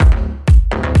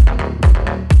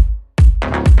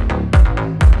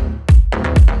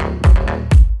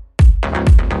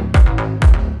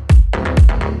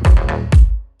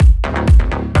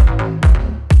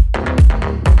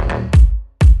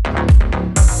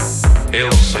Eu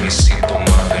solicito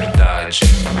uma verdade.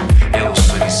 Eu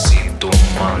solicito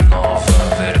uma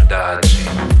nova verdade.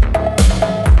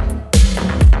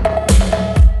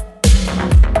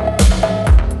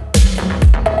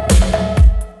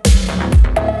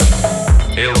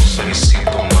 Eu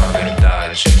solicito uma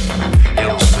verdade.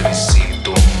 Eu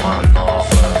solicito uma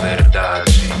nova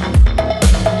verdade.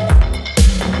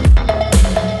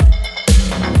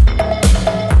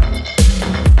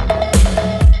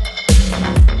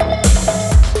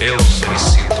 Eu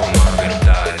solicito uma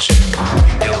verdade.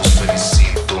 Eu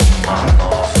solicito uma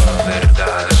nova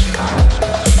verdade.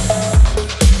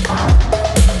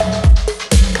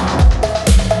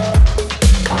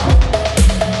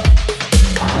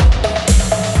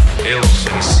 Eu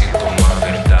solicito uma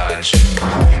verdade.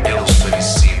 Eu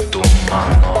solicito uma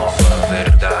nova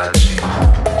verdade.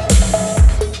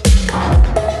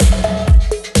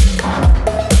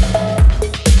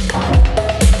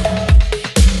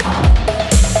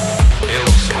 Eu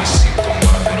solicito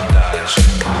uma verdade.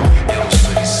 Eu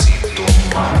solicito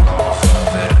uma nova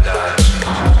verdade.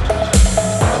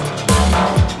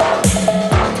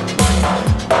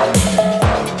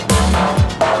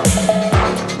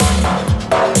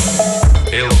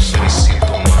 Eu solicito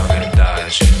uma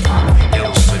verdade.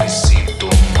 Eu solicito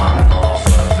uma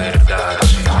nova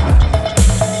verdade.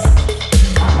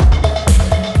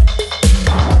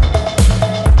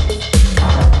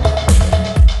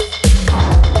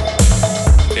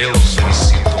 Eu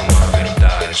solicito uma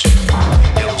verdade.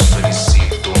 Eu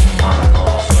solicito uma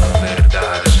nova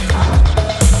verdade.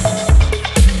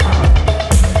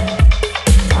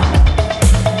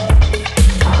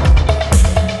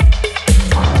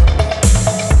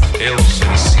 Eu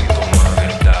solicito uma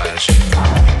verdade.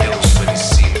 Eu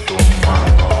solicito uma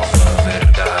nova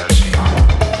verdade.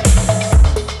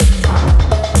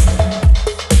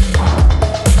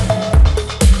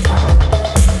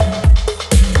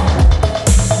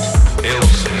 Eu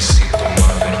solicito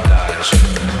uma verdade.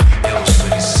 Eu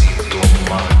solicito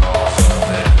uma nova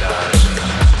verdade.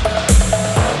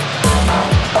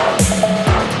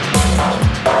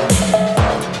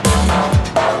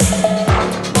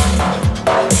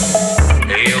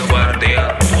 Eu guardei a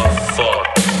tua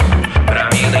foto pra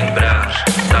me lembrar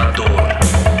da dor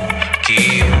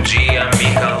que um dia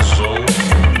me causou.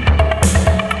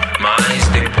 Mas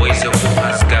depois eu vou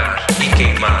rasgar e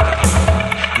queimar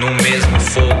no mesmo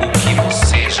fogo que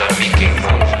você já me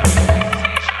queimou.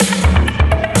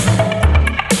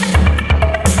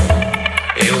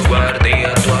 Eu guardei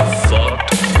a tua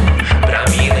foto pra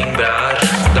me lembrar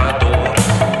da dor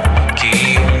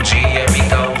que um dia me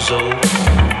causou.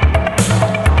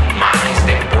 Mas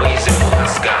depois eu vou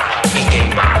rasgar e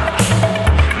queimar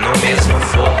no mesmo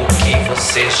fogo que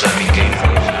você já me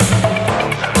queimou.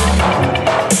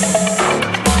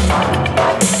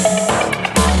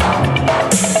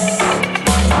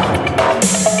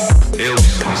 Eu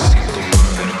solicito uma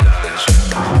verdade.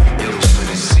 Eu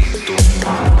solicito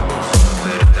uma nova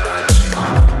verdade.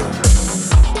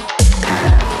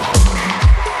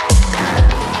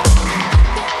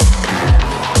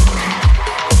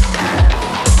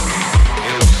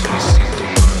 Eu solicito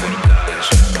uma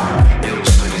verdade. Eu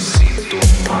solicito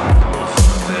uma nova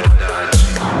verdade.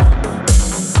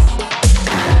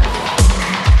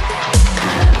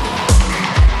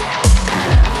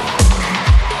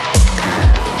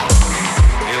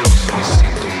 Eu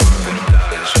solicito uma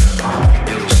verdade.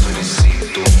 Eu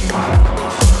solicito uma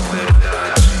nova verdade.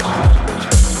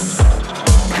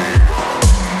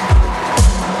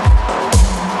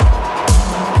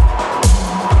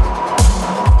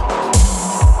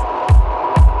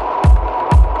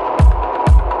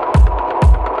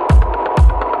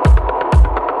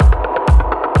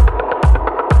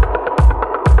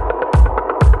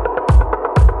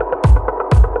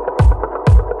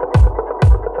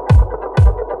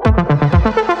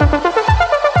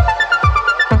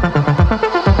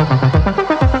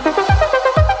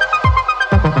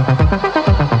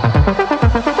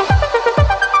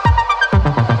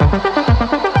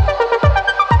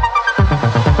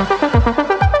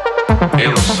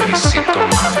 Eu solicito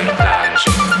uma verdade.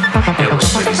 Eu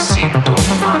solicito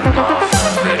uma nova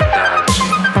verdade.